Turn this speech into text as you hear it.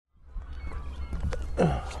Oh,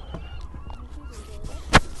 yeah.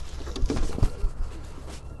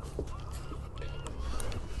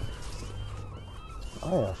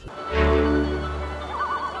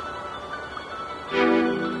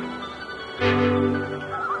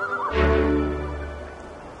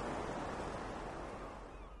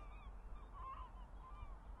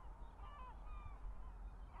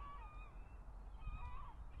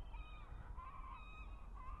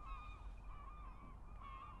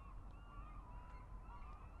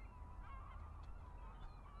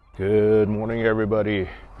 Good morning, everybody.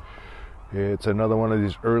 It's another one of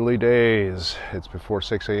these early days. It's before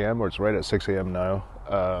 6 a.m. or it's right at 6 a.m. now.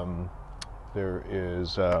 I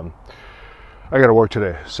got to work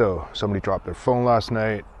today. So somebody dropped their phone last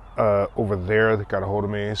night over there. They got a hold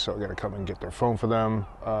of me, so I got to come and get their phone for them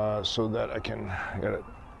so that I can't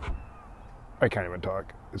even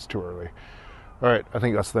talk. It's too early. All right, I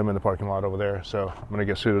think that's them in the parking lot over there. So I'm going to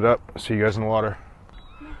get suited up. See you guys in the water.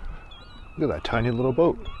 Look at that tiny little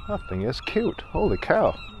boat. That thing is cute. Holy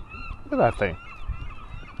cow. Look at that thing.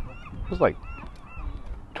 It's like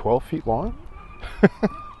 12 feet long.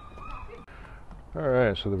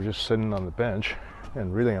 Alright, so they were just sitting on the bench.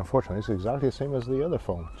 And really, unfortunately, it's exactly the same as the other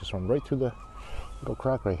phone. Just went right through the little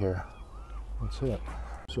crack right here. That's it.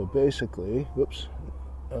 So basically, whoops.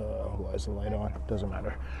 Why is the light on? Doesn't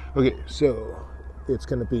matter. Okay, so it's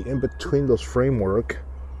going to be in between those framework.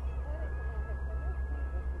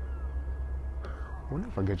 I wonder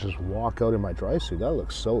if I could just walk out in my dry suit. That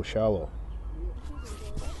looks so shallow.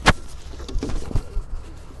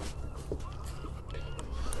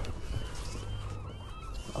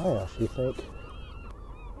 I actually think,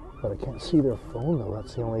 but I can't see their phone though.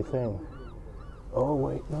 That's the only thing. Oh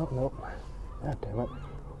wait, no. God damn it.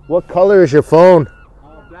 What color is your phone?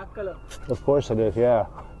 Black color. Of course it is. Yeah.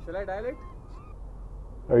 Shall I dial it?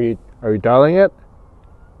 Are you dialing it?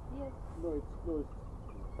 Yes. No, it's closed.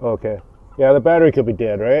 Okay. Yeah, the battery could be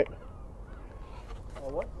dead, right?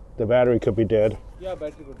 What? The battery could be dead. Yeah,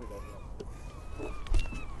 battery could be dead.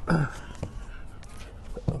 Yeah.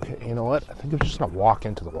 Okay, you know what? I think I'm just gonna walk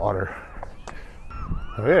into the water.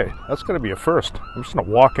 Hey, that's gonna be a first. I'm just gonna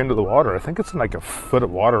walk into the water. I think it's in like a foot of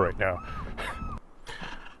water right now.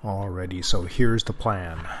 Alrighty, so here's the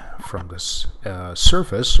plan. From this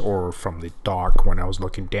surface, or from the dock, when I was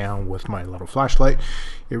looking down with my little flashlight,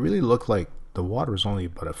 it really looked like the water is only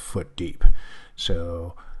about a foot deep.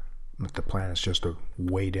 So the plan is just to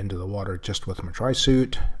wade into the water just with my dry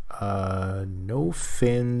suit, no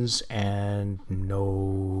fins and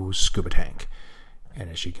no scuba tank. And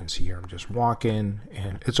as you can see here, I'm just walking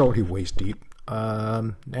and it's already waist deep.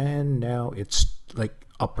 And now it's like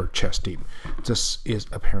upper chest deep. This is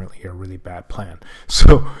apparently a really bad plan.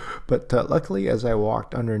 So, but luckily, as I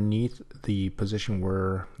walked underneath the position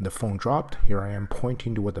where the phone dropped, here I am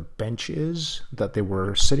pointing to where the bench is that they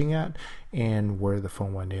were sitting at and where the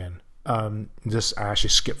phone went in. I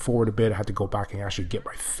actually skipped forward a bit. I had to go back and actually get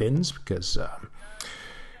my fins because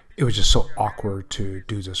it was just so awkward to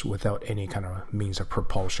do this without any kind of means of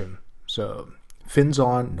propulsion. So fins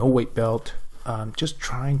on, no weight belt, just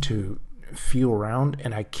trying to feel around,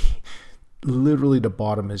 and I can't, literally the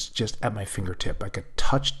bottom is just at my fingertip. I could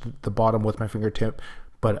touch the bottom with my fingertip,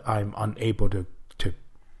 but I'm unable to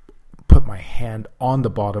put my hand on the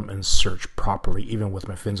bottom and search properly, even with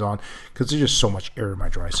my fins on, because there's just so much air in my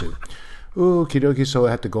dry suit. Okie dokie, so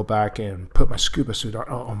I had to go back and put my scuba suit on.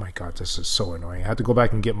 Oh my god, this is so annoying. I had to go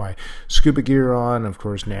back and get my scuba gear on. Of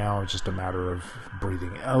course, now it's just a matter of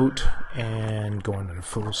breathing out and going into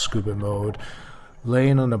full scuba mode,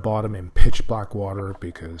 laying on the bottom in pitch black water,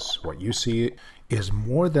 because what you see is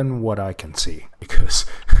more than what I can see, because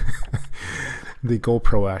the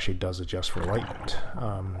GoPro actually does adjust for light.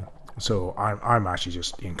 So I'm actually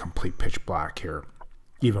just in complete pitch black here,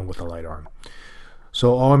 even with the light on.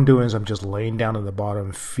 So all I'm doing is I'm just laying down at the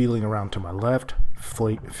bottom, feeling around to my left,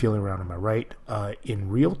 feeling around to my right. In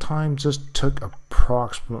real time, just took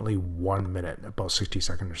approximately 1 minute, about 60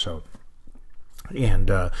 seconds or so. And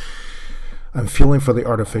I'm feeling for the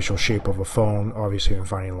artificial shape of a phone. Obviously, I'm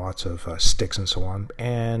finding lots of sticks and so on.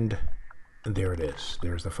 And there it is.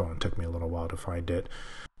 There's the phone. It took me a little while to find it.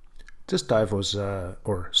 This dive was,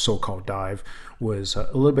 or so-called dive, was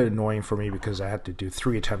a little bit annoying for me because I had to do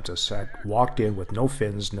 3 attempts. I walked in with no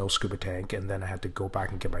fins, no scuba tank, and then I had to go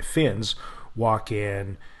back and get my fins, walk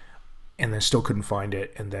in, and then still couldn't find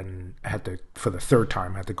it. And then I had to, for the 3rd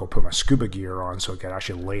time, I had to go put my scuba gear on so I could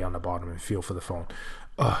actually lay on the bottom and feel for the phone.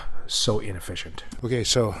 So inefficient. Okay,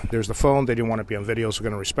 so there's the phone. They didn't want to be on video, so we're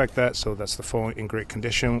going to respect that. So that's the phone in great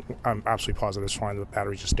condition. I'm absolutely positive it's fine. The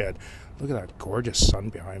battery's just dead. Look at that gorgeous sun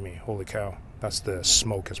behind me. Holy cow. That's the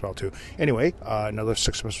smoke as well too. Anyway, another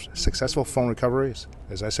successful phone recovery.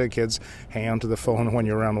 As I said, kids, hang on to the phone when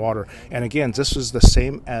you're around water. And again, this is the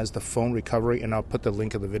same as the phone recovery, and I'll put the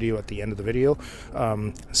link of the video at the end of the video.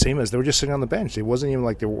 Same as they were just sitting on the bench. It wasn't even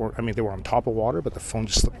like they were. I mean, they were on top of water, but the phone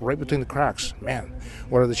just slipped right between the cracks. Man,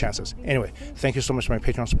 what are the chances? Anyway, thank you so much to my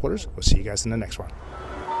Patreon supporters. We'll see you guys in the next one.